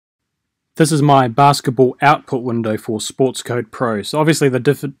This is my basketball output window for SportsCode Pro. So obviously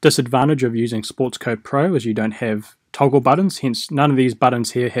the disadvantage of using SportsCode Pro is you don't have toggle buttons, hence none of these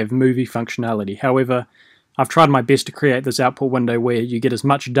buttons here have movie functionality. However, I've tried my best to create this output window where you get as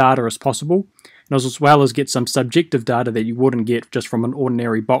much data as possible, and as well as get some subjective data that you wouldn't get just from an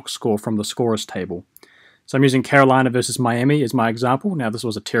ordinary box score from the scorers table. So I'm using Carolina versus Miami as my example. Now this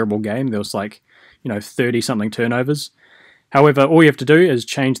was a terrible game. There was 30 something turnovers. However, all you have to do is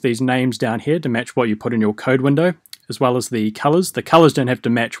change these names down here to match what you put in your code window, as well as the colors. The colors don't have to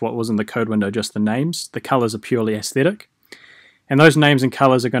match what was in the code window, just the names. The colors are purely aesthetic. And those names and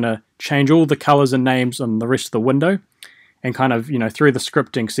colors are going to change all the colors and names on the rest of the window and kind of, through the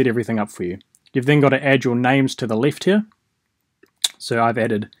scripting, set everything up for you. You've then got to add your names to the left here. So I've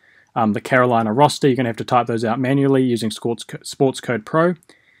added the Carolina roster. You're going to have to type those out manually using SportsCode Pro.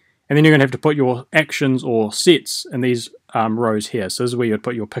 And then you're going to have to put your actions or sets in these rows here. So this is where you'd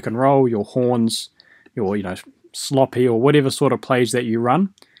put your pick and roll, your horns, your sloppy or whatever sort of plays that you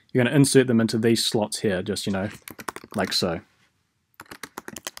run. You're going to insert them into these slots here, just like so.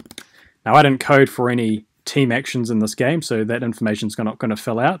 Now I didn't code for any team actions in this game, so that information's not going to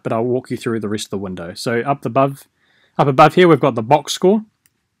fill out, but I'll walk you through the rest of the window. So up above here we've got the box score.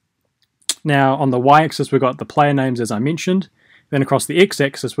 Now on the y-axis we've got the player names as I mentioned. Then across the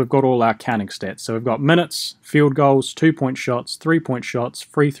x-axis, we've got all our counting stats. So we've got minutes, field goals, 2-point shots, 3-point shots,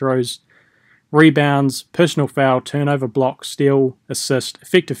 free throws, rebounds, personal foul, turnover, block, steal, assist,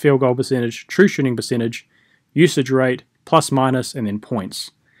 effective field goal percentage, true shooting percentage, usage rate, plus minus, and then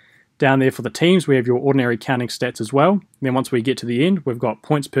points. Down there for the teams, we have your ordinary counting stats as well. And then once we get to the end, we've got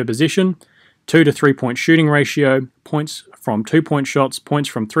points per possession, 2 to 3-point shooting ratio, points from 2-point shots, points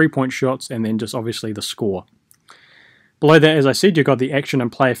from 3-point shots, and then just obviously the score. Below that, as I said, you've got the action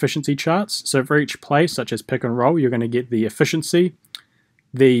and play efficiency charts. So for each play, such as pick and roll, you're going to get the efficiency,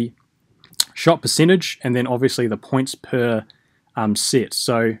 the shot percentage, and then obviously the points per set.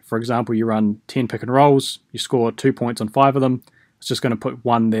 So for example, you run 10 pick and rolls, you score 2 points on 5 of them. It's just going to put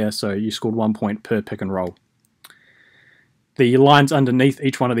 1 there, so you scored 1 point per pick and roll. The lines underneath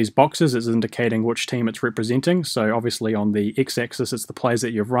each one of these boxes is indicating which team it's representing. So obviously on the x-axis it's the players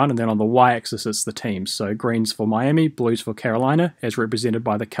that you've run, and then on the y-axis it's the teams. So greens for Miami, blues for Carolina, as represented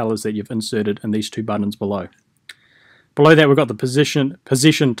by the colors that you've inserted in these two buttons below. Below that we've got the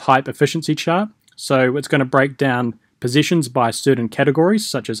position type efficiency chart. So it's going to break down positions by certain categories,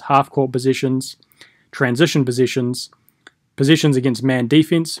 such as half-court positions, transition positions, positions against man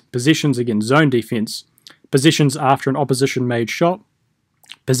defense, positions against zone defense, positions after an opposition made shot,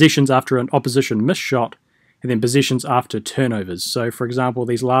 positions after an opposition missed shot, and then positions after turnovers. So for example,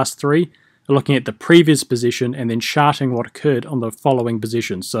 these last three are looking at the previous position and then charting what occurred on the following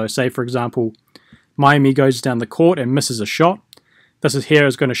position. So say for example, Miami goes down the court and misses a shot. This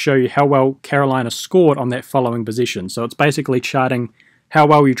is going to show you how well Carolina scored on that following position. So it's basically charting how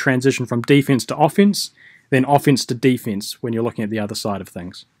well you transition from defense to offense, then offense to defense when you're looking at the other side of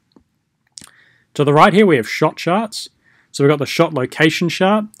things. To the right here we have shot charts. So we've got the shot location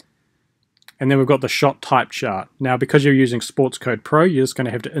chart, and then we've got the shot type chart. Now because you're using SportsCode Pro, you're just going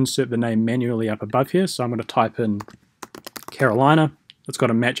to have to insert the name manually up above here. So I'm going to type in Carolina. It's got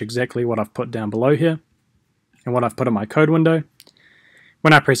to match exactly what I've put down below here and what I've put in my code window.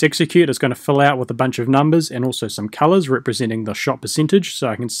 When I press execute, it's going to fill out with a bunch of numbers and also some colors representing the shot percentage. So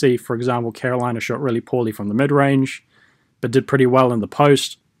I can see, for example, Carolina shot really poorly from the mid-range, but did pretty well in the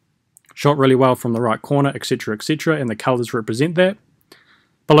post. Shot really well from the right corner, etc., etc., and the colors represent that.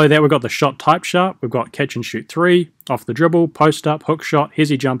 Below that, we've got the shot type chart. We've got catch and shoot 3, off the dribble, post up, hook shot,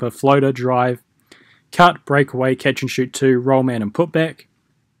 hezzy jumper, floater, drive, cut, breakaway, catch and shoot 2, roll man, and putback.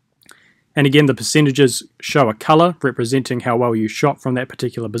 And again, the percentages show a color representing how well you shot from that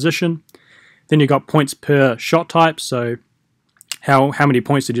particular position. Then you've got points per shot type, so how many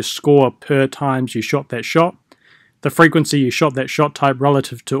points did you score per times you shot that shot. The frequency you shot that shot type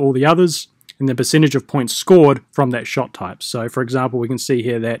relative to all the others, and the percentage of points scored from that shot type. So for example, we can see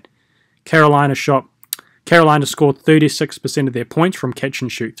here that Carolina scored 36% of their points from catch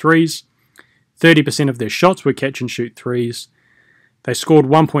and shoot 3s, 30% of their shots were catch and shoot 3s, they scored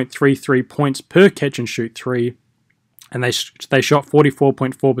 1.33 points per catch and shoot 3, and they shot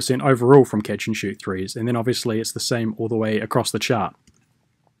 44.4% overall from catch and shoot 3s, and then obviously it's the same all the way across the chart.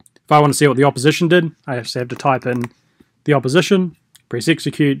 If I want to see what the opposition did, I just have to type in the opposition, press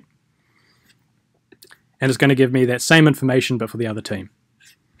execute, and it's going to give me that same information but for the other team.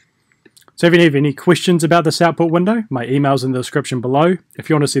 So if you have any questions about this output window, my email's in the description below. If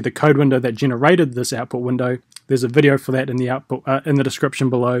you want to see the code window that generated this output window, there's a video for that in the description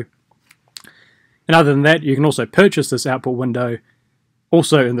below. And other than that, you can also purchase this output window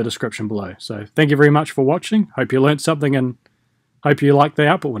also in the description below. So thank you very much for watching. Hope you learned something and hope you like the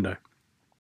output window.